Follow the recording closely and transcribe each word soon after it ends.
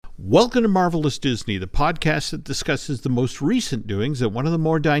Welcome to Marvelous Disney, the podcast that discusses the most recent doings at one of the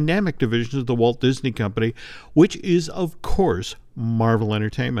more dynamic divisions of the Walt Disney Company, which is, of course, Marvel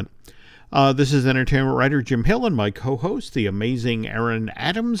Entertainment. This is entertainment writer Jim Hill, and my co-host, the amazing Aaron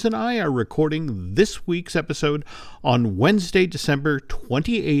Adams, and I are recording this week's episode on Wednesday, December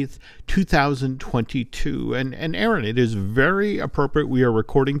 28th, 2022. And Aaron, it is very appropriate we are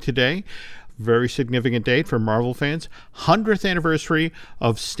recording today. Very significant date for Marvel fans, 100th anniversary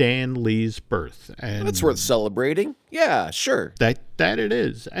of Stan Lee's birth. And that's worth celebrating. Yeah, sure. That it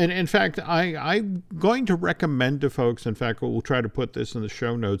is. And in fact, I'm going to recommend to folks, in fact, we'll try to put this in the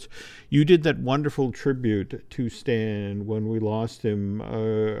show notes. You did that wonderful tribute to Stan when we lost him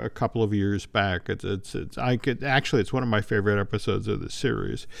a couple of years back. It's one of my favorite episodes of the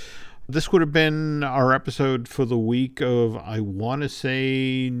series. This would have been our episode for the week of, I want to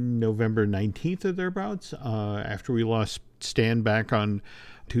say, November 19th or thereabouts, after we lost Stan back on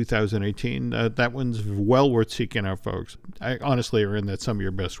 2018. That one's well worth seeking out, folks. I honestly, Aaron, that's some of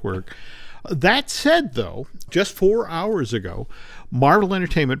your best work. That said, though, just 4 hours ago, Marvel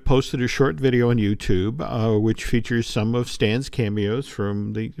Entertainment posted a short video on YouTube, which features some of Stan's cameos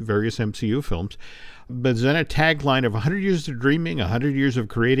from the various MCU films. But then a tagline of 100 years of dreaming, 100 years of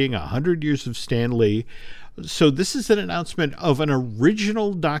creating, 100 years of Stan Lee. So this is an announcement of an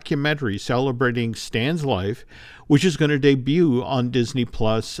original documentary celebrating Stan's life, which is going to debut on Disney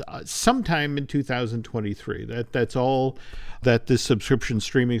Plus sometime in 2023. That's all that this subscription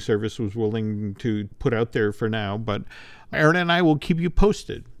streaming service was willing to put out there for now. But Aaron and I will keep you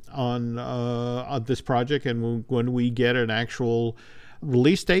posted on this project, and when we get an actual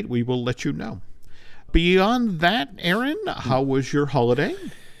release date, we will let you know. Beyond that, Aaron, how was your holiday?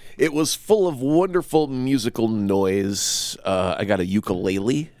 It was full of wonderful musical noise. I got a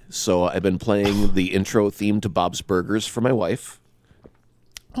ukulele, so I've been playing the intro theme to Bob's Burgers for my wife.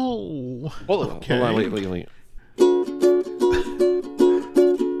 Oh, okay. Hold on, wait.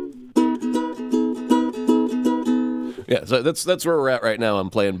 Yeah, so that's where we're at right now. I'm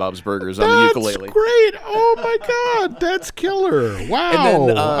playing Bob's Burgers on the ukulele. That's great! Oh my God, that's killer! Wow. And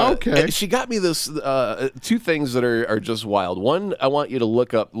then, okay. She got me this two things that are just wild. One, I want you to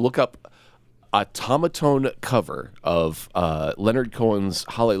look up automaton cover of Leonard Cohen's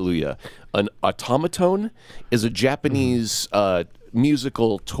Hallelujah. An automaton is a Japanese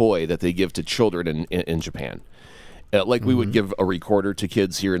musical toy that they give to children in Japan. We would give a recorder to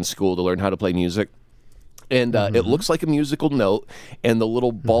kids here in school to learn how to play music. And it looks like a musical note, and the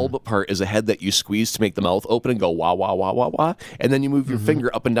little bulb part is a head that you squeeze to make the mouth open and go wah, wah, wah, wah, wah. And then you move your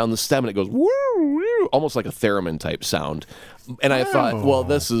finger up and down the stem, and it goes woo, woo, almost like a theremin type sound. And I thought, well,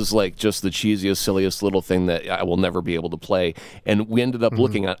 this is like just the cheesiest, silliest little thing that I will never be able to play. And we ended up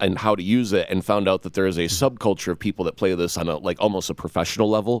looking at how to use it and found out that there is a subculture of people that play this on almost a professional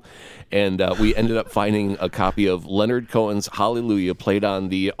level. And we ended up finding a copy of Leonard Cohen's Hallelujah played on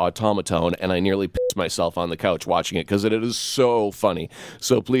the automaton, and I nearly pissed myself on the couch watching it because it is so funny.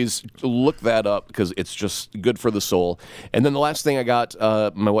 So please look that up because it's just good for the soul. And then the last thing I got,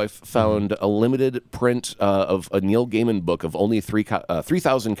 my wife found a limited print of a Neil Gaiman book of only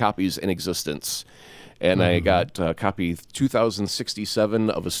 3,000 copies in existence. And I got copy 2067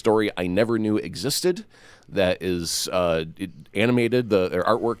 of a story I never knew existed that is animated, their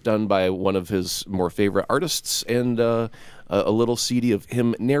artwork done by one of his more favorite artists, and a little CD of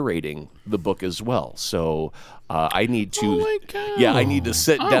him narrating the book as well. So I need to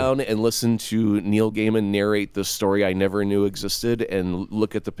sit down and listen to Neil Gaiman narrate the story I never knew existed and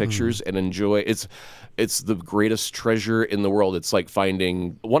look at the pictures and enjoy. It's the greatest treasure in the world. It's like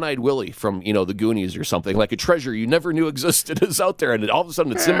finding One-Eyed Willie from, the Goonies or something. Like a treasure you never knew existed is out there, and all of a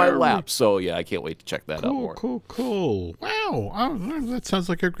sudden it's in my lap. So, yeah, I can't wait to check that out more. Cool. Wow. That sounds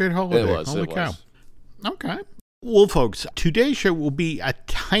like a great holiday. It was. Holy cow. Okay. Well, folks, today's show will be a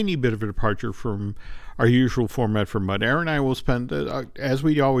tiny bit of a departure from our usual format for Mud. Aaron and I will spend, as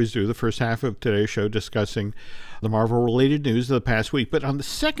we always do, the first half of today's show discussing the Marvel-related news of the past week. But on the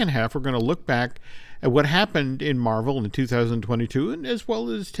second half, we're going to look back at what happened in Marvel in 2022, and as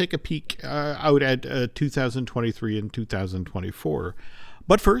well as take a peek out at 2023 and 2024.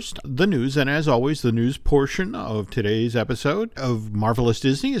 But first, the news, and as always, the news portion of today's episode of Marvelous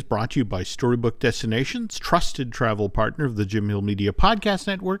Disney is brought to you by Storybook Destinations, trusted travel partner of the Jim Hill Media Podcast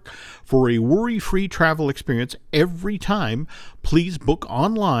Network. For a worry-free travel experience every time, please book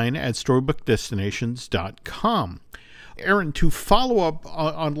online at StorybookDestinations.com. Aaron, to follow up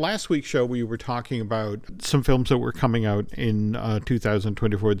on last week's show, we were talking about some films that were coming out in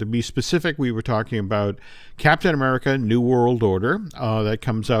 2024. To be specific, we were talking about Captain America: New World Order. That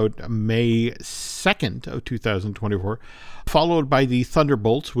comes out May 2nd of 2024, followed by the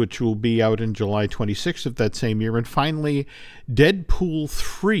Thunderbolts, which will be out in July 26th of that same year. And finally, Deadpool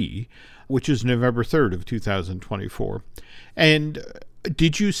 3, which is November 3rd of 2024. And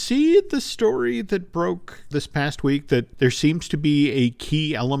did you see the story that broke this past week that there seems to be a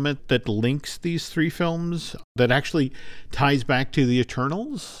key element that links these three films that actually ties back to the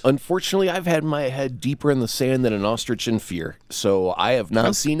Eternals? Unfortunately, I've had my head deeper in the sand than an ostrich in fear, so I have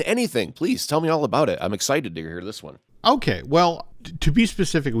not seen anything. Please tell me all about it. I'm excited to hear this one. Okay, well, to be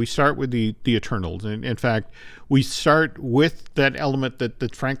specific, we start with the Eternals. And in fact, we start with that element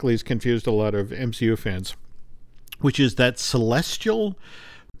that frankly has confused a lot of MCU fans, which is that Celestial,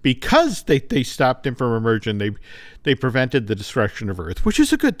 because they stopped him from emerging, they prevented the destruction of Earth, which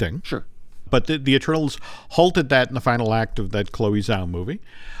is a good thing. Sure. But the Eternals halted that in the final act of that Chloe Zhao movie.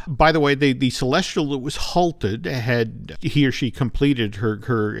 By the way, the Celestial that was halted, had he or she completed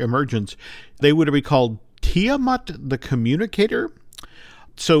her emergence, they would have been called Tiamat the Communicator.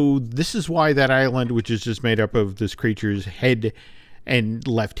 So this is why that island, which is just made up of this creature's head and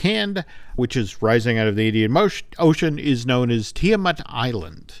left hand, which is rising out of the Indian Ocean, is known as Tiamat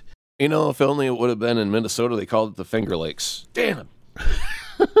Island. You know, if only it would have been in Minnesota, they called it the Finger Lakes. Damn.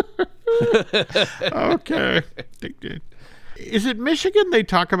 Okay. Is it Michigan? They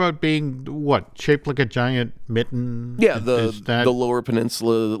talk about being, what, shaped like a giant mitten? Yeah, the lower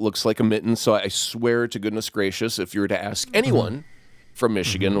peninsula looks like a mitten. So I swear to goodness gracious, if you were to ask anyone from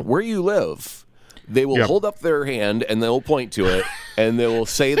Michigan where you live, they will hold up their hand and they'll point to it and they will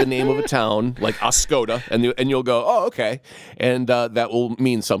say the name of a town like Oscoda, and you'll go, oh, okay, and that will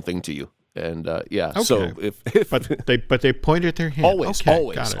mean something to you. And Okay. So if but they point at their hand.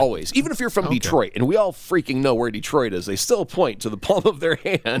 Always. Even if you're from Detroit, and we all freaking know where Detroit is, they still point to the palm of their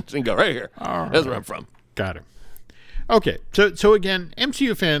hand and go, right here. That's where I'm from. Got it. Okay. So again,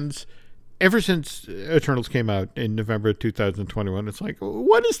 MCU fans, ever since Eternals came out in November 2021, it's like,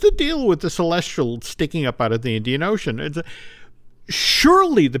 what is the deal with the Celestial sticking up out of the Indian Ocean?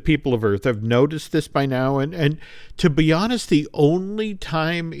 Surely the people of Earth have noticed this by now. And to be honest, the only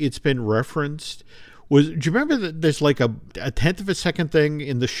time it's been referenced was, do you remember that there's like a tenth of a second thing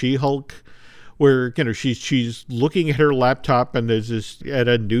in the She-Hulk where, you know, she's looking at her laptop and there's this, at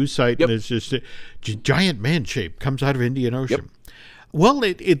a news site, and there's this giant man shape comes out of Indian Ocean. Well,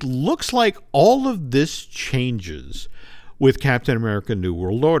 it looks like all of this changes with Captain America: New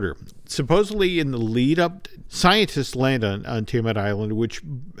World Order. Supposedly in the lead up, scientists land on Tiamat Island, which,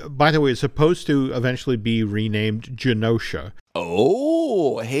 by the way, is supposed to eventually be renamed Genosha.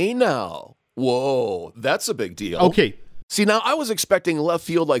 Oh, hey now. Whoa, that's a big deal. Okay. See, now I was expecting left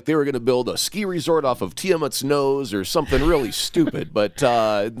field, like they were going to build a ski resort off of Tiamat's nose or something really stupid. But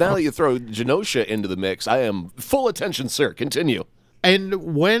now that you throw Genosha into the mix, I am full attention, sir. Continue.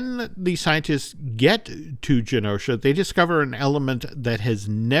 And when the scientists get to Genosha, they discover an element that has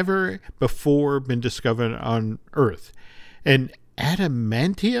never before been discovered on Earth. An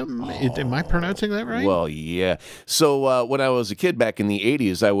adamantium? Am I pronouncing that right? Well, yeah. So when I was a kid back in the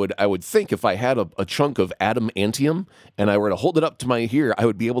 80s, I would think if I had a chunk of adamantium and I were to hold it up to my ear, I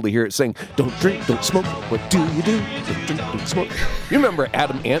would be able to hear it saying, "Don't drink, don't smoke. What do you do? Don't drink, don't smoke." You remember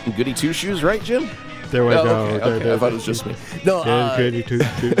Adam Ant and Goody Two Shoes, right, Jim? There we go. Okay. I thought it was just me. No, yes.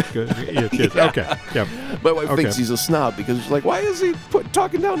 Okay. Yeah. My wife thinks he's a snob because she's like, why is he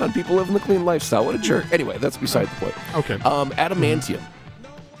talking down on people living the clean lifestyle? What a jerk. Anyway, that's beside the point. Okay. Adamantium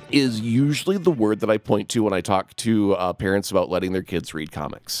is usually the word that I point to when I talk to parents about letting their kids read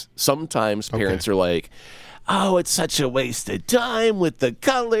comics. Sometimes parents are like, oh, it's such a waste of time with the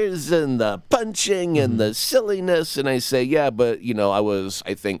colors and the punching and the silliness. And I say, yeah, but, you know, I was,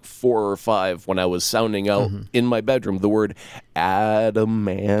 I think, 4 or 5 when I was sounding out in my bedroom the word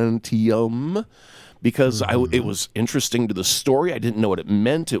adamantium, because it was interesting to the story. I didn't know what it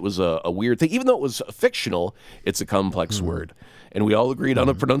meant. It was a weird thing. Even though it was fictional, it's a complex word. And we all agreed on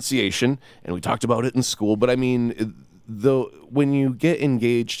a pronunciation, and we talked about it in school. But, I mean, when you get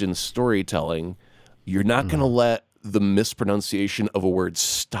engaged in storytelling, you're not going to let the mispronunciation of a word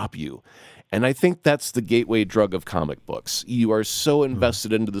stop you. And I think that's the gateway drug of comic books. You are so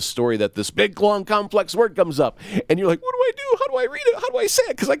invested into the story that this big, long, complex word comes up. And you're like, what do I do? How do I read it? How do I say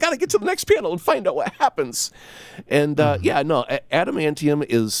it? Because I got to get to the next panel and find out what happens. And adamantium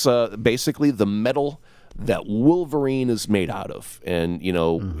is basically the metal that Wolverine is made out of. And,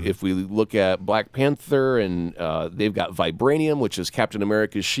 if we look at Black Panther, and they've got vibranium, which is Captain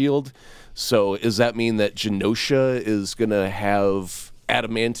America's shield. So does that mean that Genosha is going to have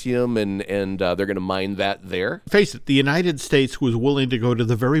adamantium and they're going to mine that there? Face it, the United States was willing to go to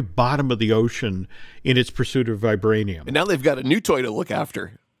the very bottom of the ocean in its pursuit of vibranium. And now they've got a new toy to look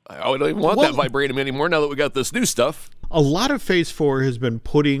after. I don't even want that vibranium anymore now that we got this new stuff. A lot of Phase 4 has been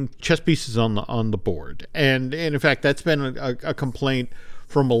putting chess pieces on the board. And in fact, that's been a complaint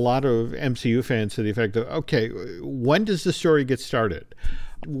from a lot of MCU fans to the effect of, okay, when does the story get started?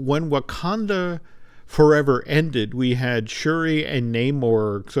 When Wakanda Forever ended, we had Shuri and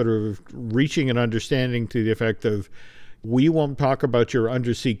Namor sort of reaching an understanding to the effect of, we won't talk about your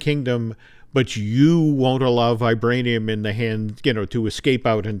undersea kingdom, but you won't allow vibranium in the hand, to escape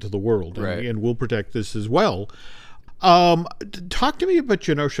out into the world. Right. And we'll protect this as well. Talk to me about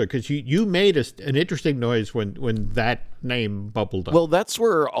Genosha, because you made an interesting noise when that name bubbled up. Well, that's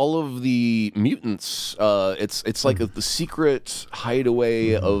where all of the mutants, it's like the secret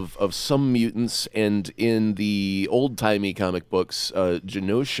hideaway of some mutants, and in the old-timey comic books,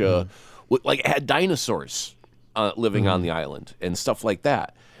 Genosha had dinosaurs living on the island and stuff like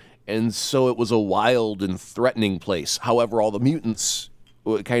that. And so it was a wild and threatening place. However, all the mutants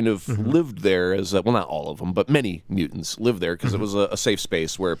kind of lived there as well, not all of them, but many mutants lived there because it was a safe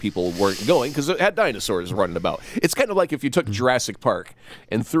space where people weren't going because it had dinosaurs running about. It's kind of like if you took Jurassic Park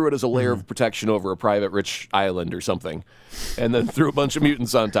and threw it as a layer of protection over a private rich island or something, and then threw a bunch of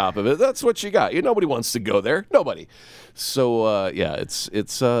mutants on top of it. That's what you got. Nobody wants to go there. Nobody. So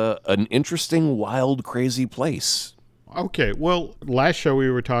it's an interesting, wild, crazy place. Okay, well, last show we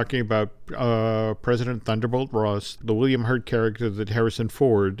were talking about President Thunderbolt Ross, the William Hurt character that Harrison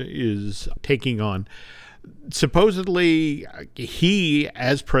Ford is taking on. Supposedly, he,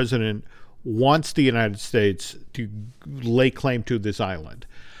 as president, wants the United States to lay claim to this island,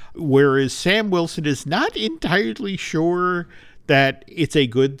 whereas Sam Wilson is not entirely sure that it's a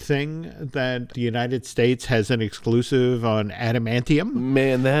good thing that the United States has an exclusive on adamantium.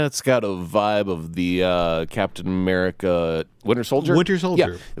 Man, that's got a vibe of the Captain America Winter Soldier. Winter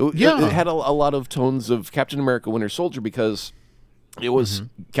Soldier. Yeah. It had a lot of tones of Captain America Winter Soldier because it was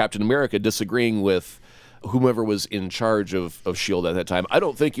Captain America disagreeing with whomever was in charge of S.H.I.E.L.D. at that time. I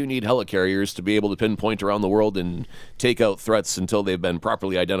don't think you need helicarriers to be able to pinpoint around the world and take out threats until they've been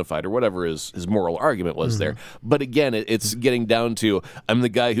properly identified, or whatever his moral argument was there. But again, it's getting down to, I'm the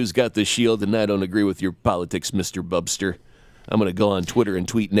guy who's got the shield and I don't agree with your politics, Mr. Bubster. I'm going to go on Twitter and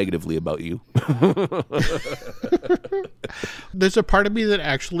tweet negatively about you. There's a part of me that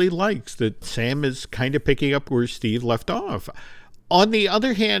actually likes that Sam is kind of picking up where Steve left off. On the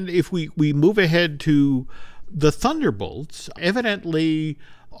other hand, if we move ahead to the Thunderbolts, evidently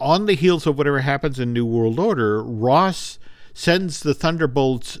on the heels of whatever happens in New World Order, Ross sends the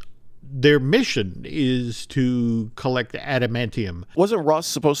Thunderbolts. Their mission is to collect adamantium. Wasn't Ross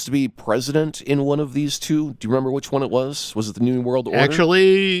supposed to be president in one of these two? Do you remember which one it was? Was it the New World Order?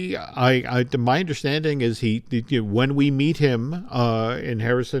 Actually, my understanding is when we meet him in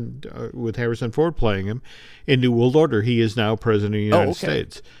Harrison with Harrison Ford playing him in New World Order, he is now president of the United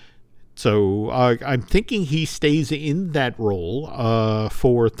States. So I'm thinking he stays in that role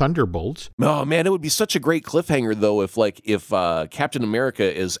for Thunderbolts. Oh man, it would be such a great cliffhanger though if Captain America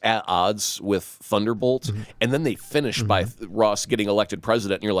is at odds with Thunderbolt, and then they finish by Ross getting elected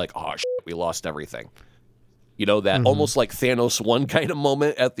president, and you're like, oh shit, we lost everything. That almost like Thanos 1 kind of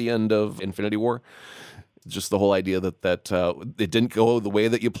moment at the end of Infinity War. Just the whole idea that it didn't go the way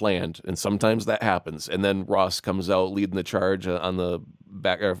that you planned, and sometimes that happens. And then Ross comes out leading the charge on the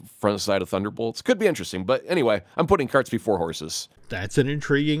front side of Thunderbolts. Could be interesting, but anyway, I'm putting carts before horses. That's an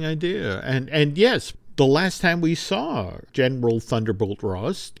intriguing idea, and yes, the last time we saw General Thunderbolt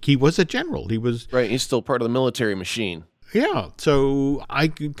Ross, he was a general. He was right. He's still part of the military machine. Yeah, so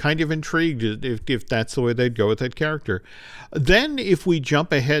I'm kind of intrigued if that's the way they'd go with that character. Then if we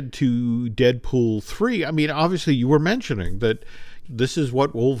jump ahead to Deadpool 3, I mean, obviously you were mentioning that this is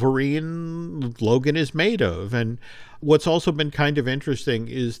what Wolverine Logan is made of. And what's also been kind of interesting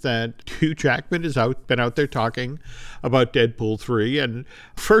is that Hugh Jackman has been out there talking about Deadpool 3. And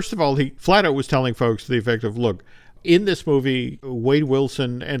first of all, he flat out was telling folks to the effect of, look, in this movie, Wade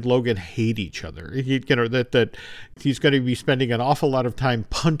Wilson and Logan hate each other. That he's going to be spending an awful lot of time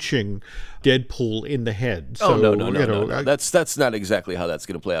punching Deadpool in the head. So, no. That's not exactly how that's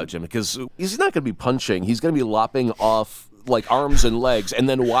going to play out, Jim, because he's not going to be punching. He's going to be lopping off like arms and legs and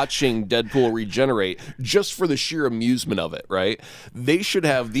then watching Deadpool regenerate just for the sheer amusement of it, right? They should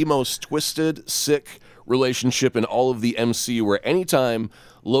have the most twisted, sick relationship in all of the MCU where anytime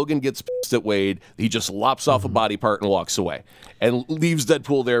Logan gets pissed at Wade, he just lops off a body part and walks away and leaves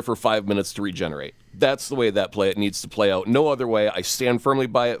Deadpool there for 5 minutes to regenerate. That's the way that it needs to play out. No other way. I stand firmly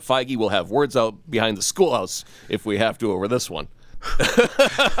by it. Feige will have words out behind the schoolhouse if we have to over this one.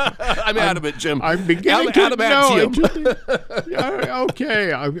 I'm adamant, Jim. I'm beginning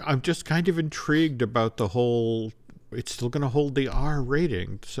okay. I'm just kind of intrigued about the whole. It's still going to hold the R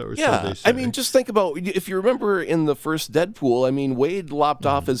rating. So they say. I mean, just think about, if you remember in the first Deadpool, I mean, Wade lopped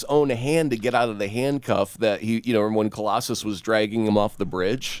off his own hand to get out of the handcuff that he, when Colossus was dragging him off the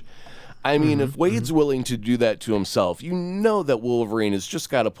bridge. I mean, if Wade's willing to do that to himself, you know that Wolverine has just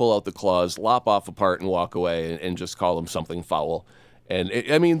got to pull out the claws, lop off a part, and walk away and just call him something foul. And,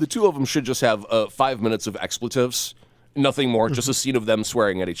 the two of them should just have 5 minutes of expletives, nothing more, just a scene of them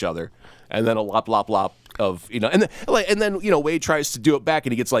swearing at each other, and then a lop, lop, lop of, and then Wade tries to do it back,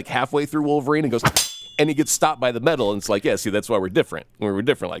 and he gets like halfway through Wolverine and goes, and he gets stopped by the metal, and it's like, yeah, see, that's why we're different. We're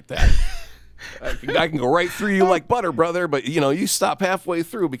different like that. I can go right through you like butter, brother, but, you stop halfway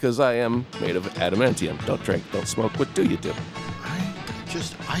through because I am made of adamantium. Don't drink, don't smoke. What do you do?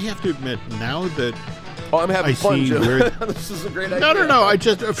 I have to admit, now that I'm having fun, Jim. This is a great idea. No.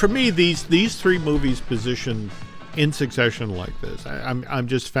 For me, these three movies positioned in succession like this, I'm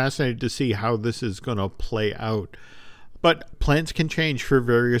just fascinated to see how this is going to play out. But plans can change for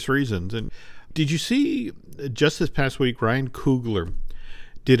various reasons. And did you see, just this past week, Ryan Coogler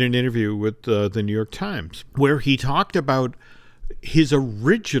did an interview with the New York Times where he talked about his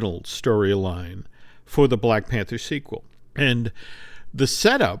original storyline for the Black Panther sequel. And the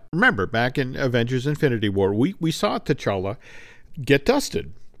setup, remember, back in Avengers Infinity War, we saw T'Challa get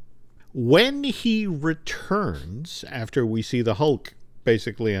dusted. When he returns, after we see the Hulk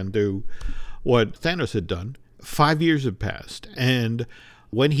basically undo what Thanos had done, 5 years have passed. And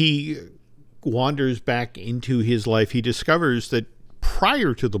when he wanders back into his life, he discovers that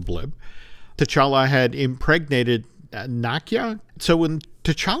prior to the blip, T'Challa had impregnated Nakia. So when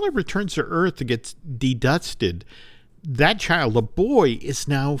T'Challa returns to Earth and gets dedusted, that child, a boy, is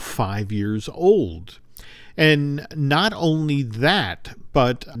now 5 years old. And not only that,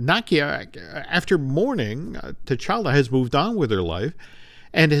 but Nakia, after mourning, T'Challa has moved on with her life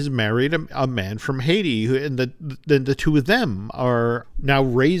and has married a man from Haiti. And the two of them are now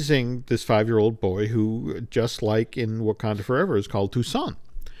raising this 5-year-old boy who, just like in Wakanda Forever, is called Toussaint.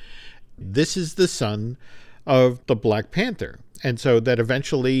 This is the son of the Black Panther. And so that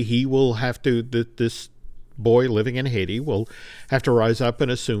eventually he will have to, this boy living in Haiti will have to rise up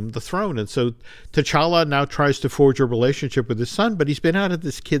and assume the throne. And so T'Challa now tries to forge a relationship with his son, but he's been out of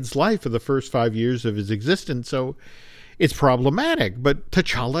this kid's life for the first 5 years of his existence. So it's problematic, but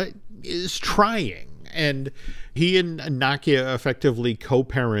T'Challa is trying. And he and Nakia effectively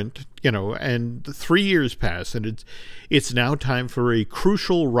co-parent, and 3 years pass, and it's now time for a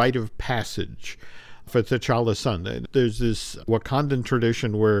crucial rite of passage for T'Challa's son. There's this Wakandan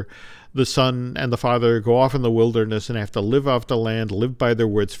tradition where the son and the father go off in the wilderness and have to live off the land, live by their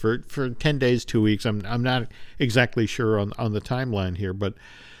wits for 10 days, 2 weeks. I'm not exactly sure on the timeline here, but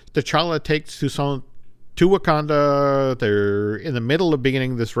T'Challa takes Toussaint to Wakanda. They're in the middle of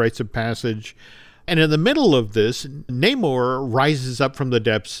beginning this rites of passage. And in the middle of this, Namor rises up from the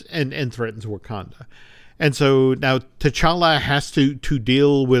depths and threatens Wakanda. And so now T'Challa has to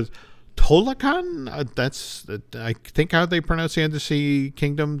deal with Tolakan, that's I think how they pronounce the Undersea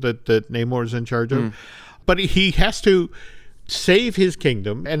Kingdom that Namor is in charge of. But he has to save his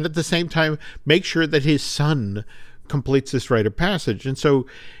kingdom and at the same time make sure that his son completes this rite of passage. And so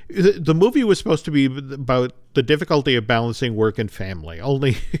the movie was supposed to be about the difficulty of balancing work and family.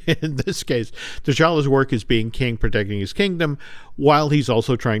 Only in this case, T'Challa's work is being king, protecting his kingdom, while he's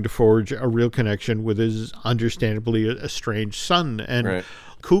also trying to forge a real connection with his understandably estranged son. And right.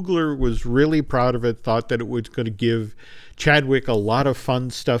 Coogler was really proud of it, thought that it was going to give Chadwick a lot of fun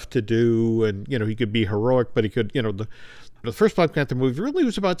stuff to do, and he could be heroic, but he could, the first Black Panther movie really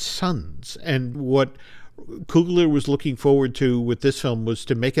was about sons, and what Coogler was looking forward to with this film was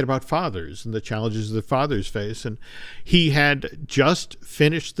to make it about fathers and the challenges that fathers face. And he had just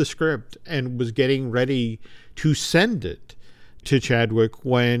finished the script and was getting ready to send it to Chadwick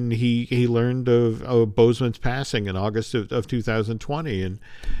when he learned of Boseman's passing in August of 2020.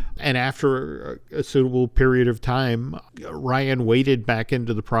 And after a suitable period of time, Ryan waded back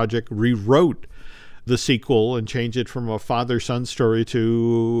into the project, rewrote the sequel and change it from a father-son story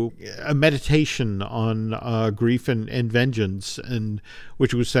to a meditation on grief and vengeance, and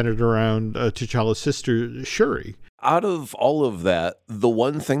which was centered around T'Challa's sister, Shuri. Out of all of that, the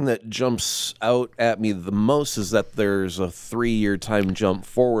one thing that jumps out at me the most is that there's a 3-year time jump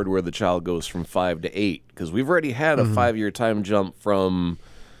forward where the child goes from 5 to 8, because we've already had a 5-year time jump from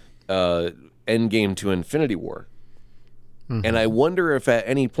Endgame to Infinity War. And I wonder if at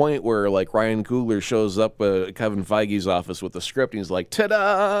any point where, like, Ryan Coogler shows up at Kevin Feige's office with the script, and he's like,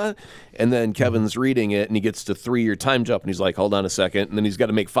 ta-da! And then Kevin's reading it, and he gets to 3-year time jump, and he's like, hold on a second. And then he's got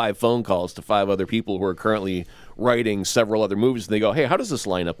to make 5 phone calls to 5 other people who are currently writing several other movies. And they go, hey, how does this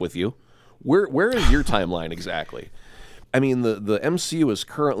line up with you? Where is your timeline exactly? I mean, the MCU is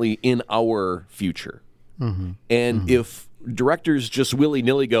currently in our future. And if directors just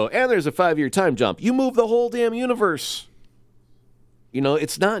willy-nilly go, and there's a 5-year time jump, you move the whole damn universe. You know,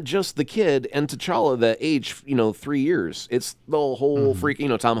 it's not just the kid and T'Challa that age, 3 years. It's the whole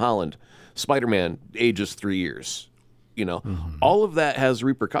freaking, Tom Holland, Spider-Man ages 3 years. All of that has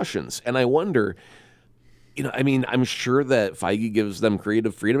repercussions. And I wonder, I'm sure that Feige gives them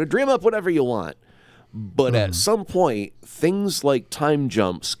creative freedom to dream up whatever you want. But at some point, things like time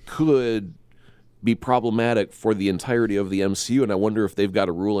jumps could be problematic for the entirety of the MCU, and I wonder if they've got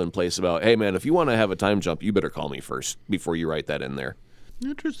a rule in place about, hey, man, if you want to have a time jump, you better call me first before you write that in there.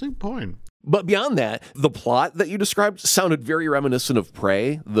 Interesting point. But beyond that, the plot that you described sounded very reminiscent of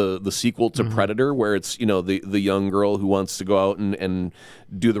Prey, the sequel to Predator, where it's, the young girl who wants to go out and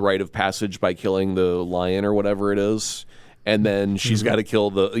do the rite of passage by killing the lion or whatever it is. And then she's got to kill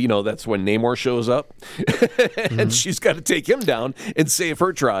that's when Namor shows up. And she's got to take him down and save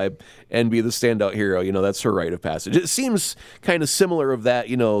her tribe and be the standout hero. That's her rite of passage. It seems kind of similar of that,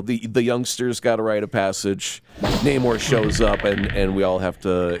 the youngsters got a rite of passage. Namor shows up and we all have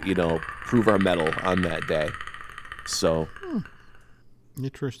to, prove our mettle on that day. So.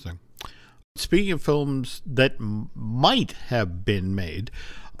 Interesting. Speaking of films that might have been made,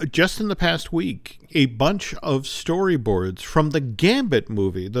 just in the past week, a bunch of storyboards from the Gambit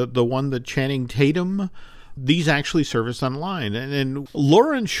movie, the one that Channing Tatum, these actually surfaced online. And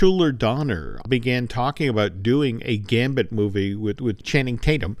Lauren Schuler Donner began talking about doing a Gambit movie with Channing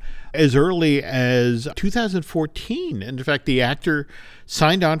Tatum as early as 2014. And in fact, the actor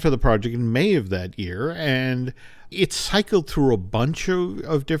signed on for the project in May of that year, and it cycled through a bunch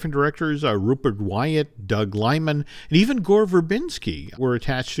of different directors. Rupert Wyatt, Doug Liman, and even Gore Verbinski were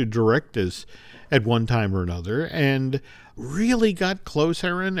attached to direct this at one time or another, and really got close,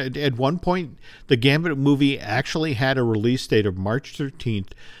 Aaron. At one point, the Gambit movie actually had a release date of March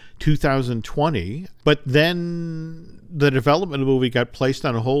 13th, 2020, but then the development of the movie got placed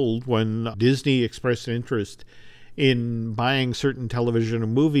on hold when Disney expressed an interest in buying certain television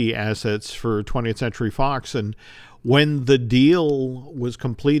and movie assets for 20th Century Fox. And when the deal was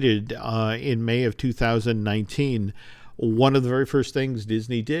completed in May of 2019, one of the very first things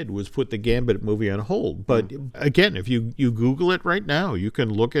Disney did was put the Gambit movie on hold. But again, if you Google it right now, you can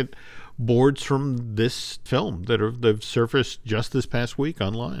look at boards from this film that have surfaced just this past week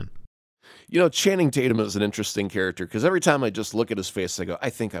online. Channing Tatum is an interesting character because every time I just look at his face, I go, I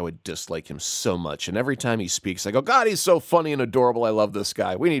think I would dislike him so much. And every time he speaks, I go, God, he's so funny and adorable. I love this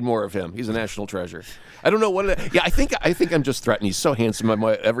guy. We need more of him. He's a national treasure. I don't know what I think I'm just threatened. He's so handsome.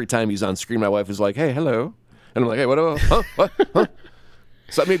 Every time he's on screen, my wife is like, hey, hello. And I'm like, hey, what?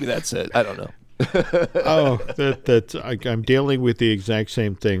 So maybe that's it. I don't know. I'm dealing with the exact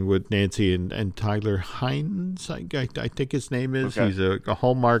same thing with Nancy and Tyler Hynes. I think his name is. Okay. He's a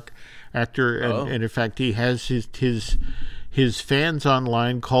Hallmark actor, and in fact, he has his fans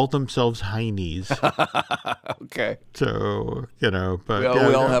online call themselves Heinies. Okay. So but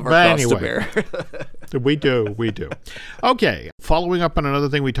we all have our cross to bear. We do. Okay. Following up on another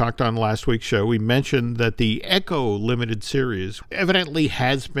thing we talked on last week's show, we mentioned that the Echo limited series evidently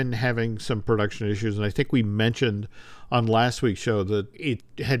has been having some production issues, and I think we mentioned on last week's show that it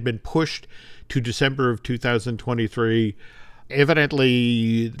had been pushed to December of 2023.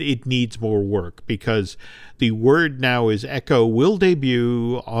 Evidently, it needs more work because the word now is Echo will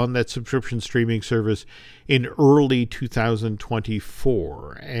debut on that subscription streaming service in early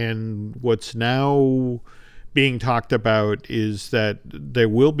 2024. And what's now being talked about is that there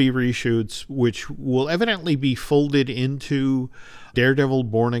will be reshoots which will evidently be folded into Daredevil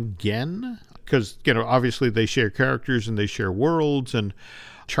Born Again because, obviously they share characters and they share worlds. And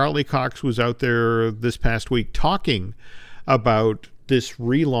Charlie Cox was out there this past week talking about this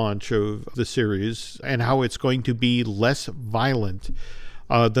relaunch of the series and how it's going to be less violent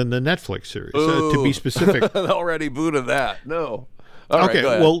than the Netflix series. To be specific, already booted that. No. All okay.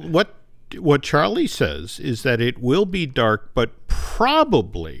 Right, well, what Charlie says is that it will be dark, but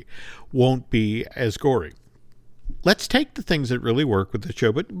probably won't be as gory. Let's take the things that really work with the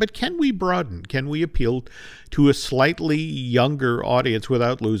show, but can we broaden? Can we appeal to a slightly younger audience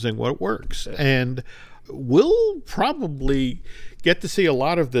without losing what works? And we'll probably get to see a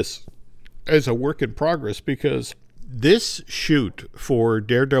lot of this as a work in progress, because this shoot for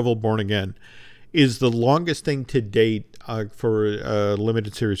Daredevil Born Again is the longest thing to date for a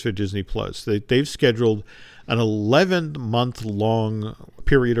limited series for Disney Plus. They've scheduled an 11-month-long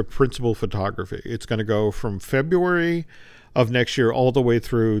period of principal photography. It's going to go from February of next year all the way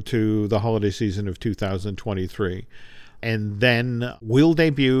through to the holiday season of 2023. And then will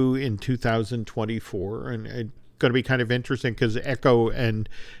debut in 2024. And it's going to be kind of interesting because Echo and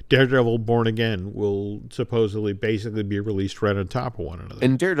Daredevil Born Again will supposedly basically be released right on top of one another.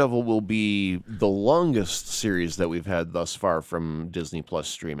 And Daredevil will be the longest series that we've had thus far from Disney Plus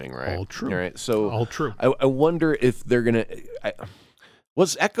streaming, right? All true. All right. So all true. I wonder if they're going to...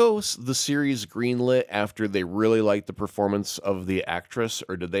 Was Echo the series greenlit after they really liked the performance of the actress,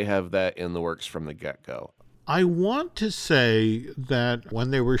 or did they have that in the works from the get-go? I want to say that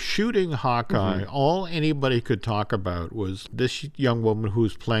when they were shooting Hawkeye, all anybody could talk about was this young woman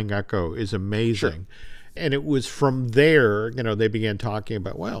who's playing Echo is amazing. Sure. And it was from there, they began talking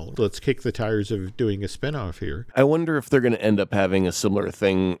about, well, let's kick the tires of doing a spinoff here. I wonder if they're going to end up having a similar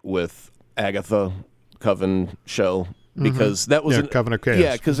thing with Agatha Coven show. Because that was Coven of Chaos.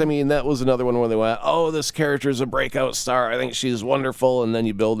 Yeah, because that was another one where they went, oh, this character is a breakout star. I think she's wonderful, and then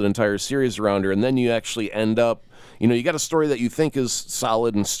you build an entire series around her, and then you actually end up, you got a story that you think is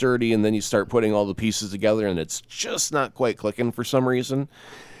solid and sturdy, and then you start putting all the pieces together, and it's just not quite clicking for some reason.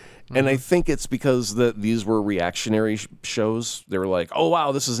 And I think it's because these were reactionary shows. They were like, oh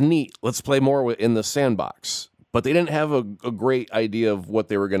wow, this is neat. Let's play more in the sandbox. But they didn't have a great idea of what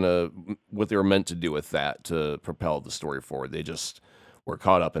they were meant to do with that to propel the story forward. They just were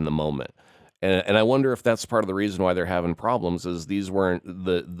caught up in the moment. And I wonder if that's part of the reason why they're having problems, is these weren't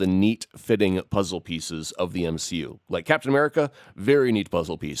the neat fitting puzzle pieces of the MCU. Like Captain America, very neat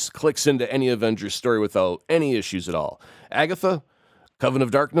puzzle piece. Clicks into any Avengers story without any issues at all. Agatha, Coven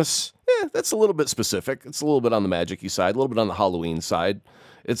of Darkness, that's a little bit specific. It's a little bit on the magic-y side, a little bit on the Halloween side.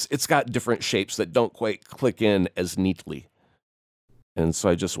 It's got different shapes that don't quite click in as neatly. And so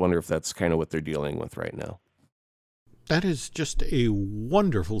I just wonder if that's kind of what they're dealing with right now. That is just a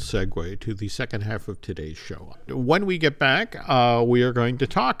wonderful segue to the second half of today's show. When we get back, we are going to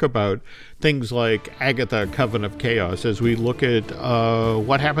talk about things like Agatha, Coven of Chaos, as we look at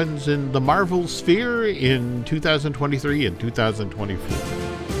what happens in the Marvel sphere in 2023 and 2024.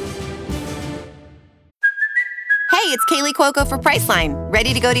 Hey, it's Kaylee Cuoco for Priceline.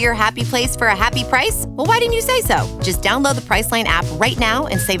 Ready to go to your happy place for a happy price? Well, why didn't you say so? Just download the Priceline app right now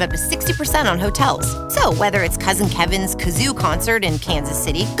and save up to 60% on hotels. So whether it's Cousin Kevin's Kazoo Concert in Kansas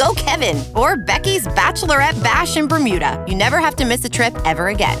City, go Kevin, or Becky's Bachelorette Bash in Bermuda, you never have to miss a trip ever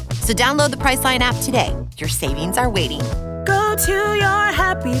again. So download the Priceline app today. Your savings are waiting. Go to your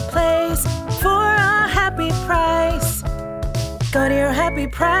happy place for a happy price. Go to your happy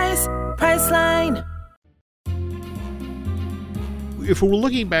price, Priceline. If we're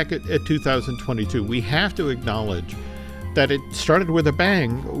looking back at 2022, we have to acknowledge that it started with a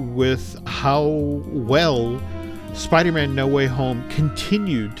bang with how well Spider-Man No Way Home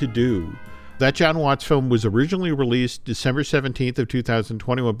continued to do. That John Watts film was originally released December 17th of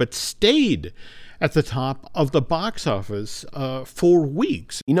 2021, but stayed at the top of the box office for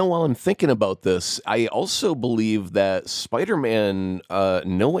weeks. While I'm thinking about this, I also believe that Spider-Man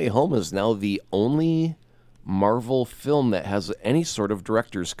No Way Home is now the only Marvel film that has any sort of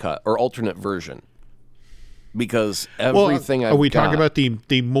director's cut or alternate version, because everything are we talking about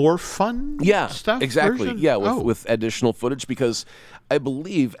the more fun stuff? Exactly. Version? With additional footage, because I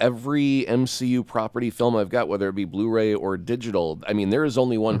believe every MCU property film I've got, whether it be Blu-ray or digital, there is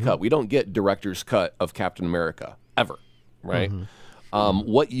only one cut. We don't get director's cut of Captain America ever, right?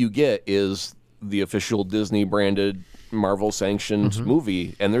 What you get is the official Disney branded Marvel sanctioned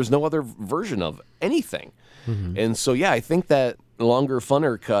movie, and there's no other version of anything. And so, I think that longer,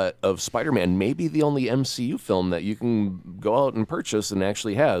 funner cut of Spider-Man may be the only MCU film that you can go out and purchase and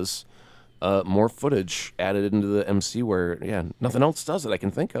actually has more footage added into the MCU where, nothing else does it I can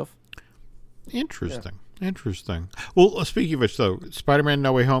think of. Interesting. Well, speaking of which, though, Spider-Man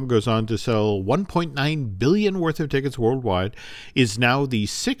No Way Home goes on to sell 1.9 billion worth of tickets worldwide, is now the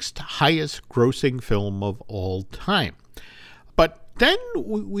 6th highest grossing film of all time. But then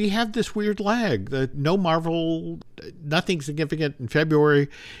we have this weird lag. No Marvel, nothing significant in February.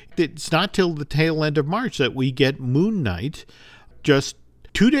 It's not till the tail end of March that we get Moon Knight, just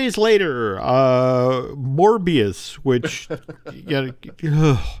 2 days later, Morbius, which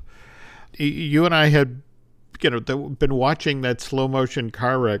you and I had been watching that slow motion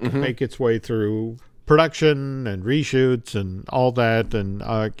car wreck make its way through production and reshoots and all that, and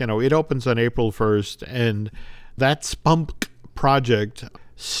it opens on April 1st, and that Spunk project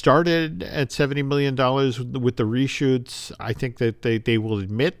started at $70 million with the reshoots. I think that they will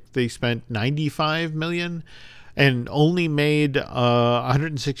admit they spent $95 million and only made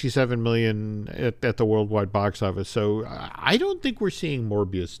 $167 million at the worldwide box office. So I don't think we're seeing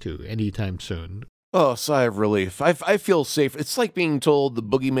Morbius 2 anytime soon. Oh, sigh of relief. I feel safe. It's like being told the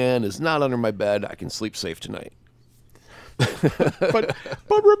boogeyman is not under my bed. I can sleep safe tonight. But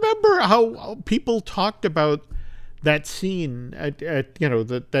remember how people talked about that scene at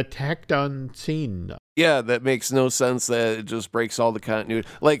that tacked on scene. Yeah, that makes no sense. That it just breaks all the continuity.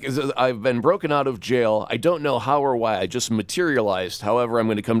 Like, I've been broken out of jail. I don't know how or why. I just materialized. However, I'm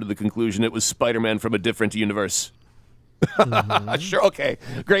going to come to the conclusion it was Spider-Man from a different universe. Sure, okay.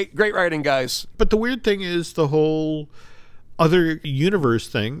 Great writing, guys. But the weird thing is the whole other universe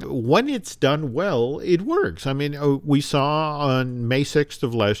thing. When it's done well, it works. I mean, we saw on May 6th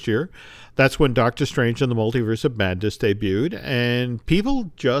of last year, that's when Doctor Strange and the Multiverse of Madness debuted, and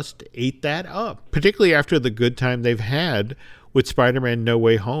people just ate that up, particularly after the good time they've had with Spider-Man No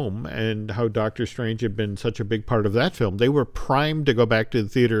Way Home and how Doctor Strange had been such a big part of that film. They were primed to go back to the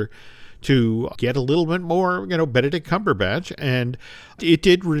theater to get a little bit more, Benedict Cumberbatch, and it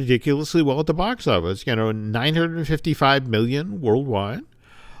did ridiculously well at the box office, $955 million worldwide.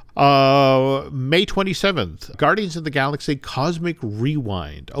 May 27th, Guardians of the Galaxy Cosmic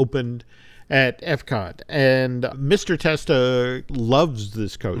Rewind opened at Epcot, and Mr. Testa loves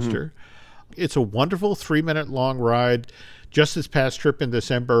this coaster. It's a wonderful 3-minute long ride. Just this past trip in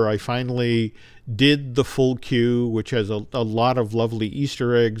December, I finally did the full queue, which has a lot of lovely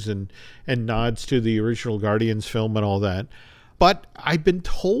Easter eggs and nods to the original Guardians film and all that. But I've been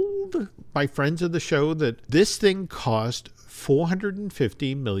told by friends of the show that this thing cost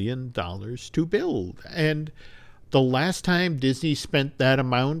 $450 million to build. And the last time Disney spent that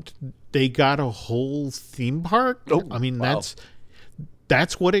amount, they got a whole theme park. I mean, wow.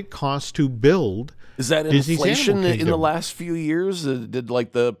 That's what it costs to build. Is that inflation in the last few years? Did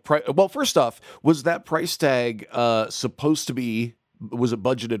like the price? Well, first off, was that price tag supposed to be? Was it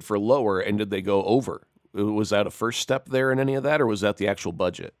budgeted for lower, and did they go over? Was that a first step there in any of that, or was that the actual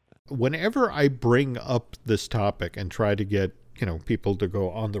budget? Whenever I bring up this topic and try to get people to go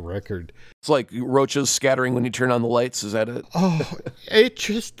on the record, it's like roaches scattering when you turn on the lights. Is that it? Oh, it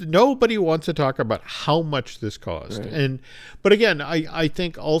just nobody wants to talk about how much this cost. Right. But again, I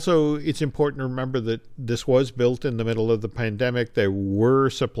think also it's important to remember that this was built in the middle of the pandemic. There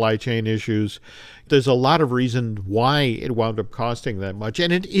were supply chain issues. There's a lot of reason why it wound up costing that much,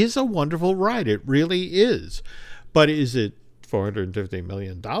 and it is a wonderful ride. It really is. But is it $450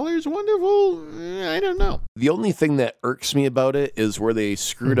 million wonderful? I don't know. The only thing that irks me about it is where they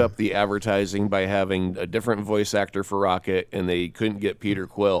screwed up the advertising by having a different voice actor for Rocket, and they couldn't get Peter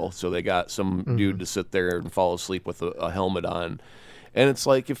Quill, so they got some dude to sit there and fall asleep with a helmet on. And it's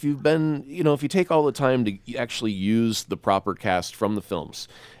like, if you've been, if you take all the time to actually use the proper cast from the films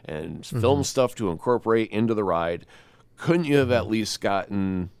and film stuff to incorporate into the ride, couldn't you have at least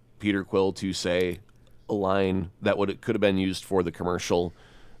gotten Peter Quill to say a line that could have been used for the commercial?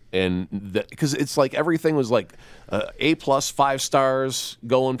 And because it's like everything was like A+, 5 stars,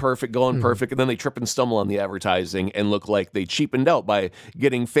 going perfect, and then they trip and stumble on the advertising and look like they cheapened out by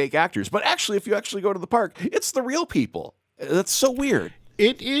getting fake actors. But actually, if you actually go to the park, it's the real people. That's so weird.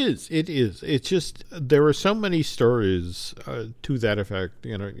 It is. It's just there are so many stories to that effect.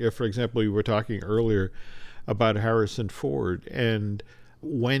 If, for example, you were talking earlier about Harrison Ford, and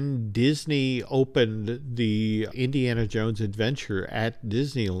when Disney opened the Indiana Jones Adventure at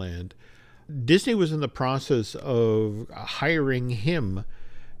Disneyland, Disney was in the process of hiring him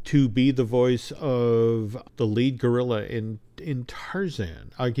to be the voice of the lead gorilla in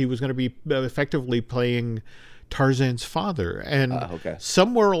Tarzan. He was going to be effectively playing Tarzan's father. And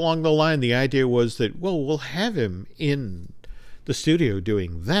somewhere along the line, the idea was that, we'll have him in the studio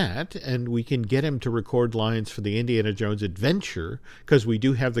doing that, and we can get him to record lines for the Indiana Jones Adventure, because we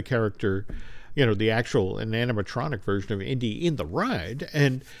do have the character, the actual and animatronic version of Indy in the ride.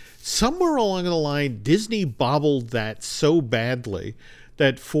 And somewhere along the line, Disney bobbled that so badly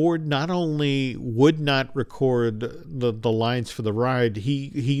that Ford not only would not record the lines for the ride,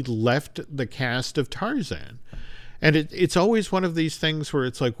 he left the cast of Tarzan. And it's always one of these things where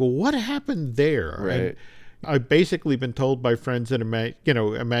it's like, well, what happened there? Right. I've basically been told by friends in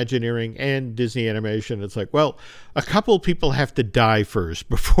Imagineering and Disney Animation, it's like, well, a couple people have to die first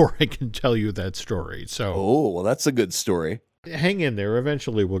before I can tell you that story. So, Oh, well, that's a good story. hang in there.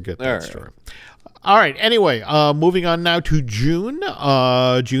 Eventually, we'll get that All right. story. All right. Anyway, moving on now to June.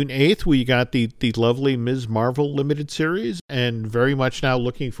 June 8th, we got the lovely Ms. Marvel limited series, and very much now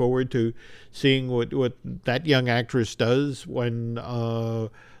looking forward to seeing what that young actress does when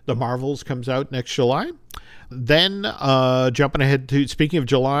The Marvels comes out next July. Then, jumping ahead to, speaking of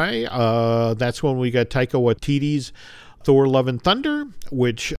July, that's when we got Taika Waititi's Thor Love and Thunder,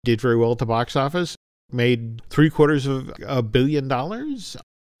 which did very well at the box office. Made $750 million.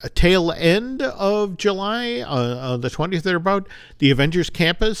 A tail end of July, on the 20th thereabout, the Avengers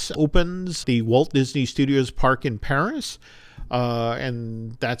Campus opens the Walt Disney Studios Park in Paris.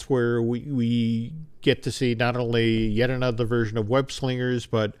 And that's where we get to see not only yet another version of Web Slingers,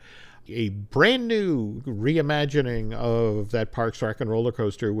 but a brand new reimagining of that Parks Rock and Roller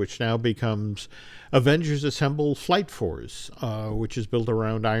Coaster, which now becomes Avengers Assemble Flight Force, which is built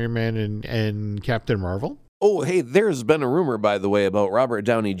around Iron Man and Captain Marvel. Oh, hey, there's been a rumor, by the way, about Robert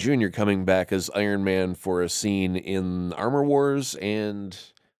Downey Jr. coming back as Iron Man for a scene in Armor Wars, and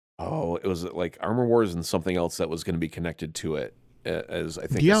it was like Armor Wars and something else that was going to be connected to it as, I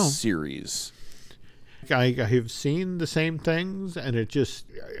think, a series. I have seen the same things, and it just,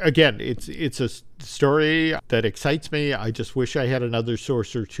 again, it's a story that excites me. I just wish I had another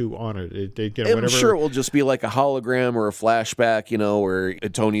source or two on it. I'm sure it will just be like a hologram or a flashback, where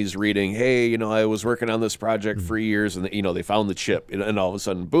Tony's reading, hey, I was working on this project for years, and, they found the chip, and all of a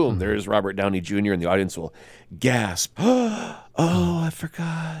sudden, boom, there's Robert Downey Jr., and the audience will gasp. Oh, I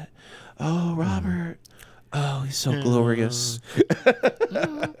forgot. Oh, Robert. Oh, he's so glorious.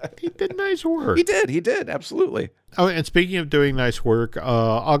 He did nice work. He did, absolutely. Oh, and speaking of doing nice work,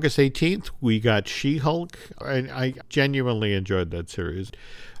 August 18th, we got She-Hulk, and I genuinely enjoyed that series.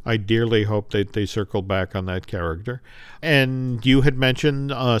 I dearly hope that they circle back on that character. And you had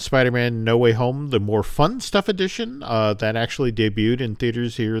mentioned Spider-Man No Way Home, the more fun stuff edition, that actually debuted in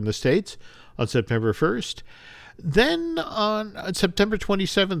theaters here in the States on September 1st. Then on September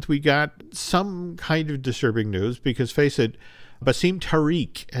 27th, we got some kind of disturbing news because, face it, Basim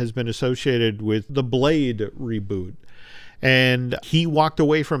Tariq has been associated with the Blade reboot, and he walked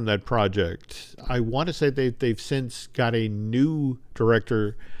away from that project. I want to say they've since got a new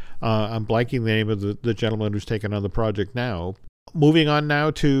director. I'm blanking the name of the gentleman who's taken on the project now. Moving on now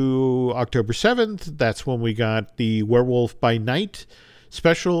to October 7th, that's when we got the Werewolf by Night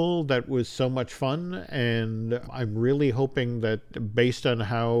special that was so much fun, and I'm really hoping that based on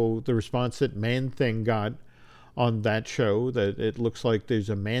how the response that Man-Thing got on that show, that it looks like there's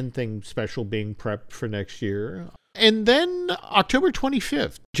a Man-Thing special being prepped for next year. And then October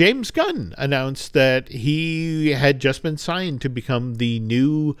 25th, James Gunn announced that he had just been signed to become the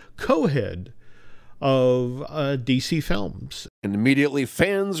new co-head of DC Films. And immediately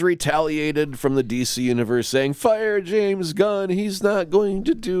fans retaliated from the DC universe saying, fire James Gunn, he's not going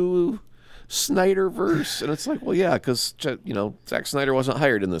to do Snyderverse. And it's like, well, yeah, because, Zack Snyder wasn't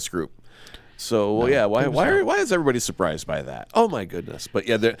hired in this group. So, well, yeah, why is everybody surprised by that? Oh, my goodness. But,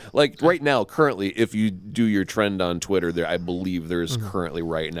 yeah, like right now, currently, if you do your trend on Twitter, I believe there's currently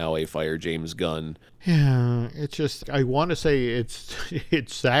right now a fire James Gunn. Yeah, it's just, I want to say it's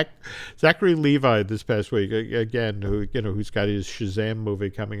Zachary Levi this past week, again, who's got his Shazam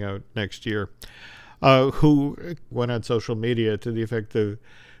movie coming out next year, who went on social media to the effect of,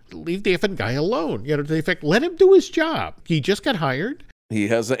 leave the effing guy alone, to the effect, let him do his job. He just got hired. He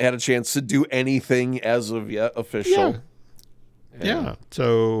hasn't had a chance to do anything as of yet official. Yeah.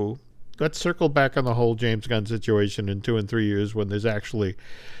 So let's circle back on the whole James Gunn situation in 2 and 3 years when there's actually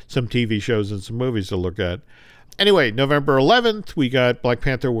some TV shows and some movies to look at. Anyway, November 11th, we got Black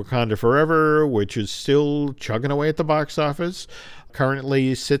Panther Wakanda Forever, which is still chugging away at the box office.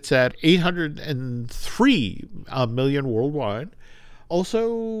 Currently sits at $803 million worldwide.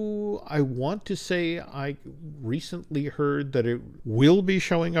 Also, I want to say I recently heard that it will be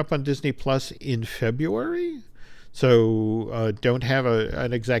showing up on Disney Plus in February. So don't have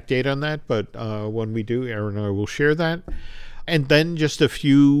an exact date on that, but when we do, Aaron and I will share that. And then just a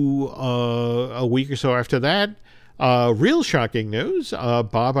week or so after that, real shocking news.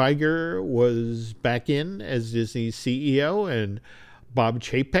 Bob Iger was back in as Disney's CEO, and Bob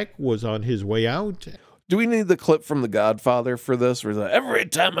Chapek was on his way out. Do we need the clip from The Godfather for this? Or is that, every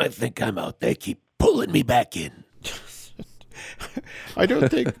time I think I'm out, they keep pulling me back in? I don't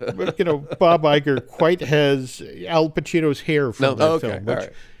think, Bob Iger quite has Al Pacino's hair from that film. All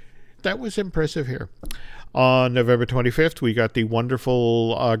right. That was impressive hair. On November 25th, we got the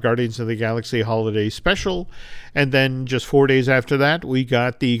wonderful Guardians of the Galaxy Holiday Special. And then just 4 days after that, we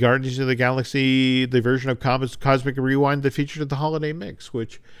got the Guardians of the Galaxy, the version of Cosmic Rewind that featured the Holiday Mix,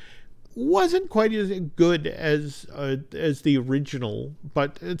 which wasn't quite as good as the original,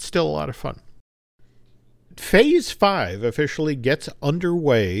 but it's still a lot of fun. Phase 5 officially gets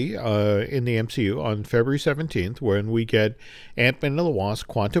underway in the MCU on February 17th, when we get Ant-Man and the Wasp: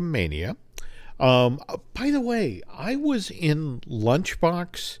 Quantumania. By the way, I was in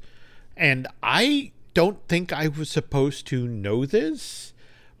Lunchbox, and I don't think I was supposed to know this,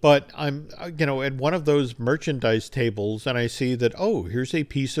 but I'm, at one of those merchandise tables, and I see that, here's a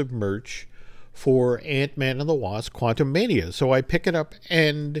piece of merch for Ant-Man and the Wasp: Quantumania. So I pick it up,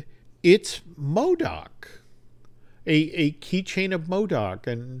 and it's MODOK, a keychain of MODOK,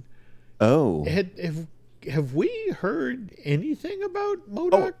 and Have we heard anything about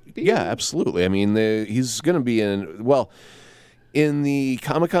MODOK? Yeah, absolutely. I mean, he's going to be in the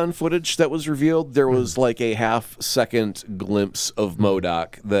Comic-Con footage that was revealed, there was like a half-second glimpse of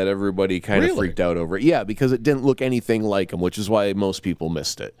MODOK that everybody kind of freaked out over. Yeah, because it didn't look anything like him, which is why most people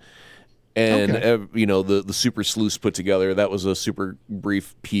missed it. And, the Super Sleuths put together, that was a super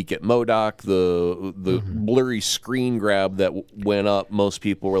brief peek at MODOK. The blurry screen grab that went up, most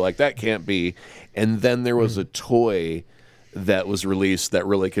people were like, that can't be. And then there was a toy that was released that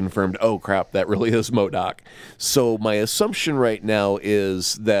really confirmed, oh, crap, that really is MODOK. So my assumption right now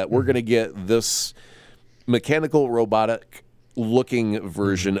is that we're going to get this mechanical robotic-looking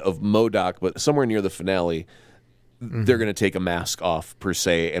version of MODOK, but somewhere near the finale, they're going to take a mask off, per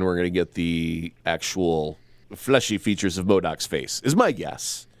se, and we're going to get the actual fleshy features of MODOK's face, is my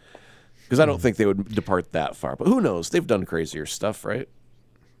guess. Because I don't think they would depart that far. But who knows? They've done crazier stuff, right?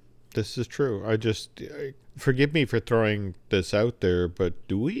 This is true. Forgive me for throwing this out there, but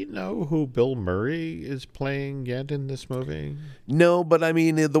do we know who Bill Murray is playing yet in this movie? No, but I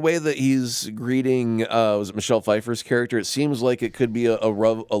mean, the way that he's greeting, was it Michelle Pfeiffer's character? It seems like it could be a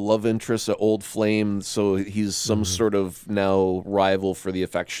love interest, an old flame, so he's some sort of now rival for the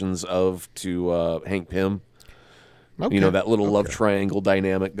affections to Hank Pym. Okay. That little love triangle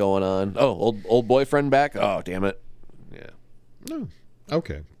dynamic going on. Oh, old boyfriend back? Oh, damn it. Yeah. No.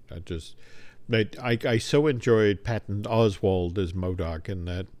 Okay. I so enjoyed Patton Oswalt as MODOK in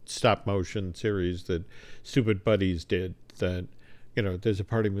that stop-motion series that Stupid Buddies did, that, there's a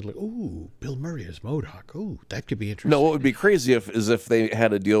part of me like, ooh, Bill Murray as MODOK. Ooh, that could be interesting. No, what would be crazy is if they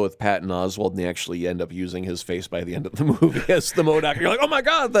had a deal with Patton Oswalt and they actually end up using his face by the end of the movie as the MODOK. You're like, oh my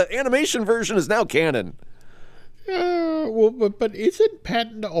God, the animation version is now canon. But isn't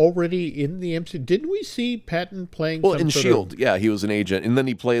Patton already in the MCU? Didn't we see Patton playing? Well, in S.H.I.E.L.D., yeah, he was an agent, and then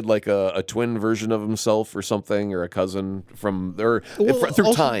he played like a twin version of himself or something, or a cousin through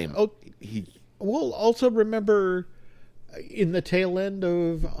time. Also remember in the tail end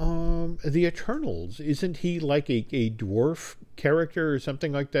of the Eternals, isn't he like a dwarf character or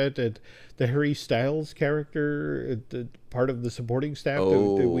something like that? The Harry Styles character, part of the supporting staff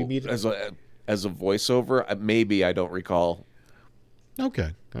that we meet as a voiceover? Maybe, I don't recall. Okay,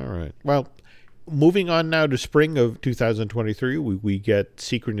 all right. Well, moving on now to spring of 2023, we get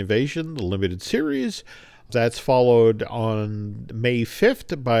Secret Invasion, the limited series. That's followed on May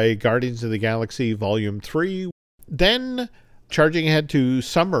 5th by Guardians of the Galaxy Volume 3. Then, charging ahead to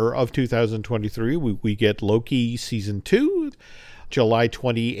summer of 2023, we get Loki Season 2. July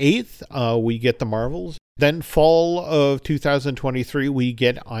 28th, we get The Marvels. Then fall of 2023, we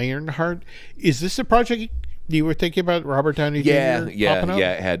get Ironheart. Is this a project you were thinking about, Robert Downey Jr.? Yeah,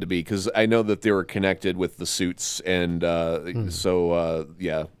 it had to be, because I know that they were connected with the suits, and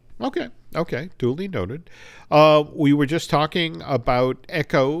yeah. Okay, duly noted. We were just talking about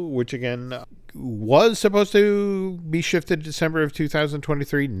Echo, which again was supposed to be shifted to December of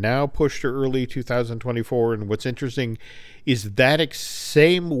 2023, now pushed to early 2024. And what's interesting is that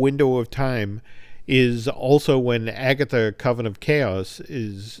same window of time is also when Agatha Coven of Chaos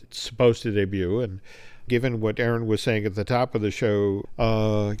is supposed to debut. And given what Aaron was saying at the top of the show,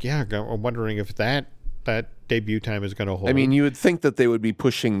 I'm wondering if that debut time is going to hold. I mean, you would think that they would be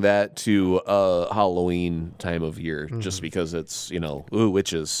pushing that to Halloween time of year, just because it's,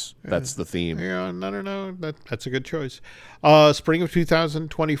 witches. That's the theme. Yeah, no. That's a good choice. Spring of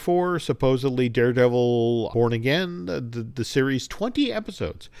 2024, supposedly Daredevil Born Again, the series, 20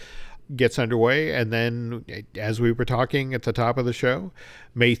 episodes, gets underway. And then, as we were talking at the top of the show,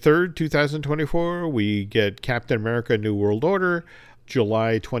 May 3rd, 2024, we get Captain America New World Order.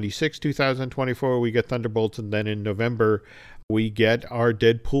 July 26, 2024, we get Thunderbolts, and then in November, we get our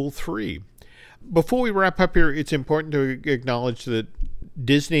Deadpool 3. Before we wrap up here, it's important to acknowledge that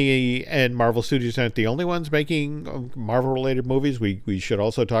Disney and Marvel Studios aren't the only ones making Marvel-related movies. We should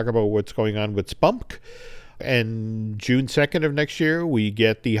also talk about what's going on with Spunk. And June 2nd of next year, we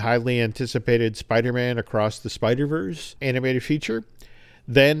get the highly anticipated Spider-Man Across the Spider-Verse animated feature.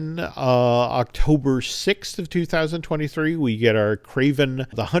 Then October 6th of 2023, we get our Kraven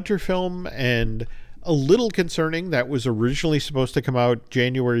the Hunter film, and a little concerning, that was originally supposed to come out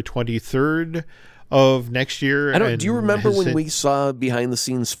January 23rd of next year. Do you remember when we saw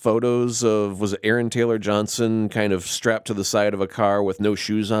behind-the-scenes photos of, was it Aaron Taylor Johnson kind of strapped to the side of a car with no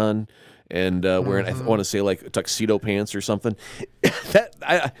shoes on? And wearing, I want to say, like tuxedo pants or something. That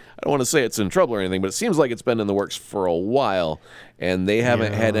I don't want to say it's in trouble or anything, but it seems like it's been in the works for a while, and they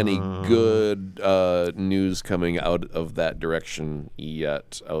haven't had any good news coming out of that direction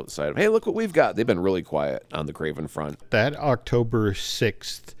yet. Outside of, hey, look what we've got. They've been really quiet on the Kraven front. That October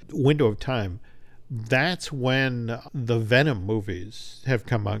 6th window of time, that's when the Venom movies have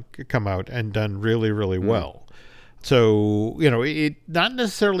come out and done really, really well. So, it not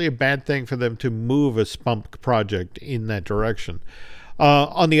necessarily a bad thing for them to move a Spunk project in that direction.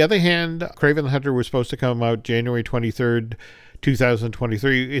 On the other hand, Kraven the Hunter was supposed to come out January 23rd,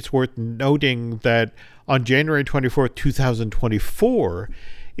 2023. It's worth noting that on January 24th, 2024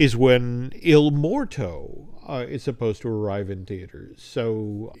 is when Il Morto is supposed to arrive in theaters.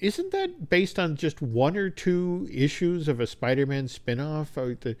 So isn't that based on just one or two issues of a Spider-Man spinoff?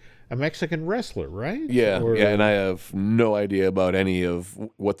 A Mexican wrestler, right? Yeah, and I have no idea about any of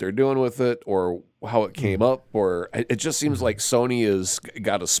what they're doing with it or how it came up, or it just seems like Sony has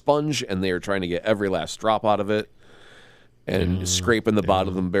got a sponge and they are trying to get every last drop out of it and scraping the bottom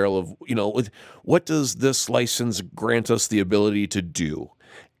of the barrel of, what does this license grant us the ability to do?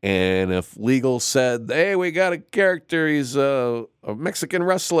 And if legal said, hey, we got a character, he's a Mexican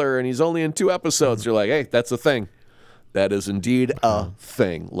wrestler and he's only in 2 episodes, you're like, hey, that's a thing. That is indeed a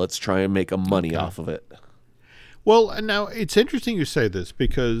thing. Let's try and make money off of it. Well, now it's interesting you say this,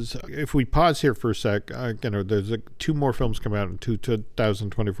 because if we pause here for a sec, there's 2 more films coming out in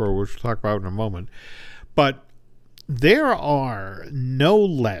 2024, which we'll talk about in a moment. But there are no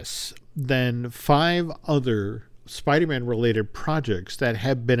less than 5 other Spider-Man related projects that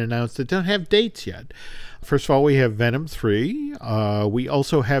have been announced that don't have dates yet. First of all, we have Venom 3. We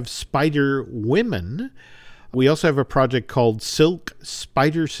also have Spider-Women. We also have a project called Silk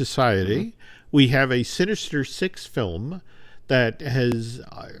Spider Society. We have a Sinister Six film that has,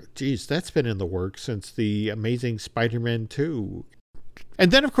 that's been in the works since the Amazing Spider-Man 2.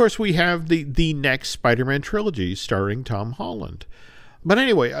 And then, of course, we have the next Spider-Man trilogy starring Tom Holland. But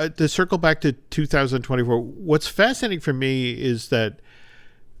anyway, to circle back to 2024, what's fascinating for me is that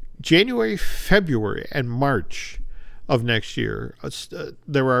January, February, and March of next year,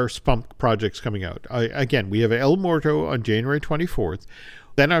 there are Spunk projects coming out. Again, we have El Muerto on January 24th.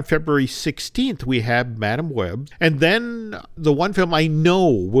 Then on February 16th, we have Madam Web. And then the one film I know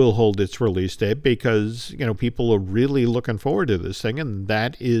will hold its release date because, people are really looking forward to this thing, and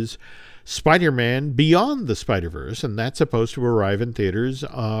that is Spider-Man Beyond the Spider-Verse, and that's supposed to arrive in theaters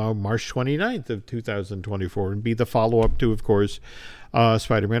March 29th of 2024 and be the follow-up to, of course,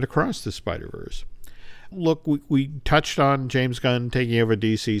 Spider-Man Across the Spider-Verse. Look, we touched on James Gunn taking over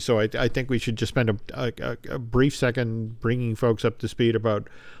DC, so I think we should just spend a brief second bringing folks up to speed about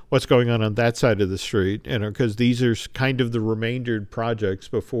what's going on that side of the street, because these are kind of the remaindered projects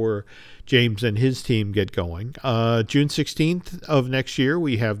before James and his team get going. June 16th of next year,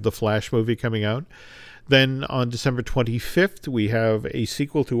 we have the Flash movie coming out. Then on December 25th, we have a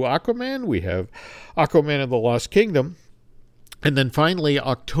sequel to Aquaman. We have Aquaman and the Lost Kingdom. And then finally,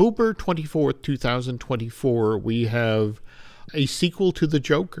 October 24th, 2024, we have a sequel to The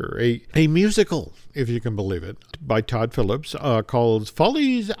Joker, a musical, if you can believe it, by Todd Phillips, called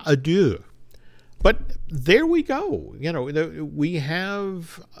Follies Adieu. But there we go. We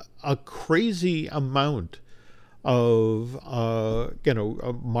have a crazy amount of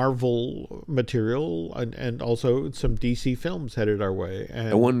Marvel material and also some DC films headed our way. And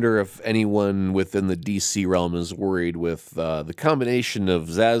I wonder if anyone within the DC realm is worried with the combination of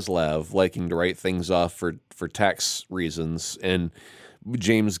Zaslav liking to write things off for tax reasons and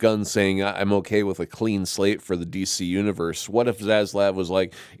James Gunn saying, I'm okay with a clean slate for the DC universe. What if Zaslav was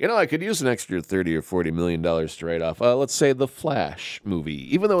like, I could use an extra $30 or $40 million to write off, let's say, the Flash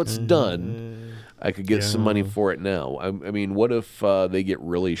movie. Even though it's done, I could get some money for it now. I mean, what if they get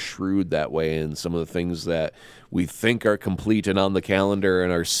really shrewd that way and some of the things that we think are complete and on the calendar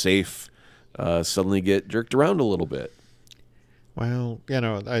and are safe suddenly get jerked around a little bit? Well,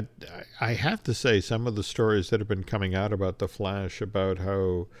 I have to say some of the stories that have been coming out about The Flash, about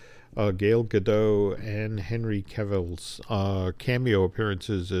how Gal Gadot and Henry Cavill's cameo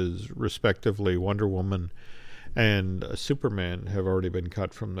appearances as respectively Wonder Woman and Superman have already been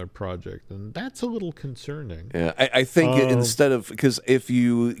cut from their project, and that's a little concerning. Yeah, I think instead of, because if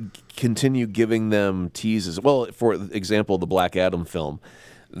you continue giving them teases, well, for example, the Black Adam film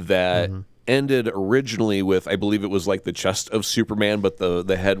that ended originally with, I believe it was like the chest of Superman, but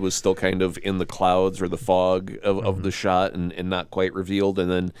the head was still kind of in the clouds or the fog of the shot and not quite revealed, and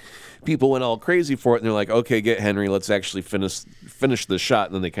then people went all crazy for it, and they're like, okay, get Henry, let's actually finish the shot,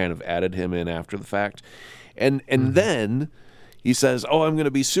 and then they kind of added him in after the fact. And then he says, oh, I'm going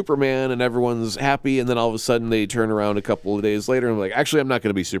to be Superman, and everyone's happy, and then all of a sudden they turn around a couple of days later and I'm like, actually, I'm not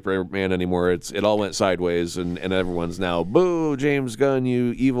going to be Superman anymore. It all went sideways, and everyone's now, boo, James Gunn,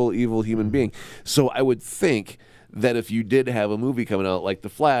 you evil, evil human being. So I would think that if you did have a movie coming out like The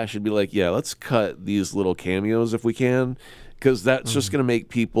Flash, it'd be like, yeah, let's cut these little cameos if we can, because that's just going to make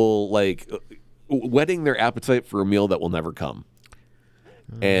people, like, whetting their appetite for a meal that will never come.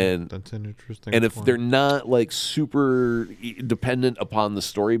 And that's an interesting and if point. they're not like super dependent upon the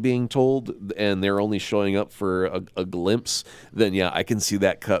story being told and they're only showing up for a glimpse, then yeah, I can see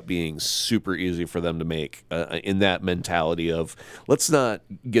that cut being super easy for them to make in that mentality of, let's not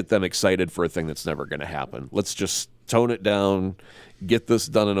get them excited for a thing that's never going to happen. Let's just tone it down, get this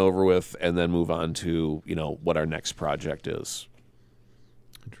done and over with, and then move on to, what our next project is.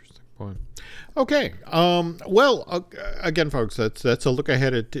 Interesting point. Okay. Well, again, folks, that's a look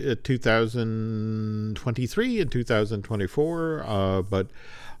ahead at 2023 and 2024. But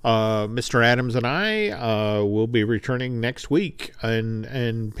Mr. Adams and I will be returning next week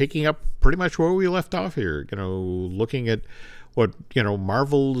and picking up pretty much where we left off here. Looking at what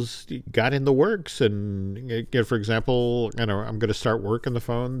Marvel's got in the works, and for example, I'm going to start working the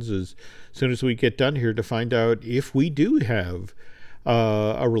phones as soon as we get done here to find out if we do have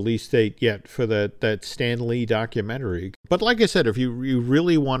a release date yet for that Stan Lee documentary. But like I said, if you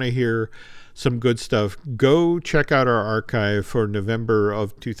really want to hear some good stuff, go check out our archive for November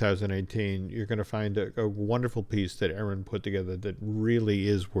of 2018. You're going to find a wonderful piece that Aaron put together that really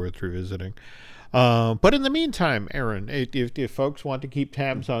is worth revisiting. But in the meantime, Aaron, if folks want to keep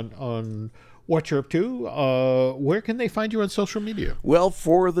tabs on what you're up to, where can they find you on social media? Well,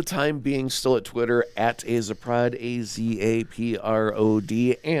 for the time being, still at Twitter, at Azaprod,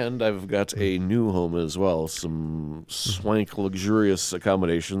 AZAPROD, and I've got a new home as well, some swank, luxurious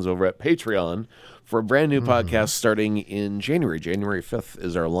accommodations over at Patreon for a brand new podcast starting in January. January 5th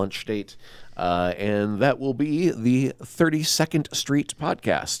is our launch date. And that will be the 32nd Street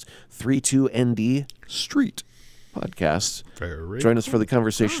Podcast, 32ND Street Podcast. Join us for the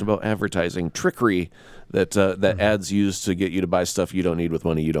conversation about advertising trickery that ads use to get you to buy stuff you don't need with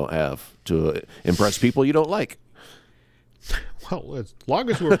money you don't have to impress people you don't like. Well, as long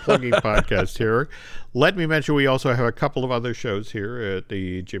as we're plugging podcasts here, let me mention we also have a couple of other shows here at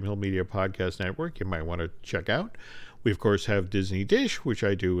the Jim Hill Media Podcast Network you might want to check out. We, of course, have Disney Dish, which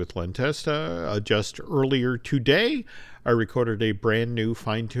I do with Len Testa. Just earlier today, I recorded a brand new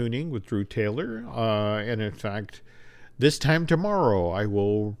fine-tuning with Drew Taylor. And in fact, this time tomorrow, I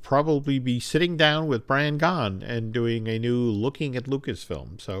will probably be sitting down with Brian Gahn and doing a new Looking at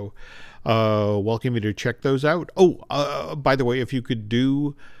Lucasfilm. So welcome you to check those out. Oh, by the way, if you could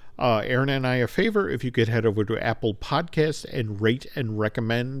do Aaron and I a favor, if you could head over to Apple Podcasts and rate and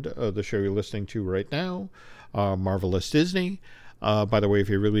recommend the show you're listening to right now, Marvelous Disney. By the way, if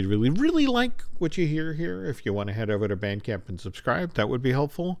you really, really, really like what you hear here, if you want to head over to Bandcamp and subscribe, that would be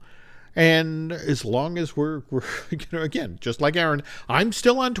helpful. And as long as we're again, just like Aaron, I'm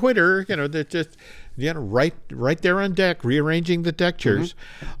still on Twitter, that just, right there on deck, rearranging the deck chairs.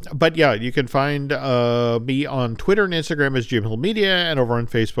 But yeah, you can find me on Twitter and Instagram as Jim Hill Media, and over on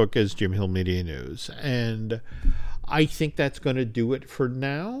Facebook as Jim Hill Media News. And I think that's going to do it for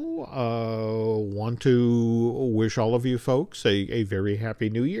now. Want to wish all of you folks a very happy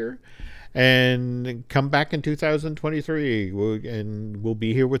new year. And come back in 2023, and we'll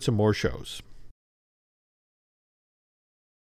be here with some more shows.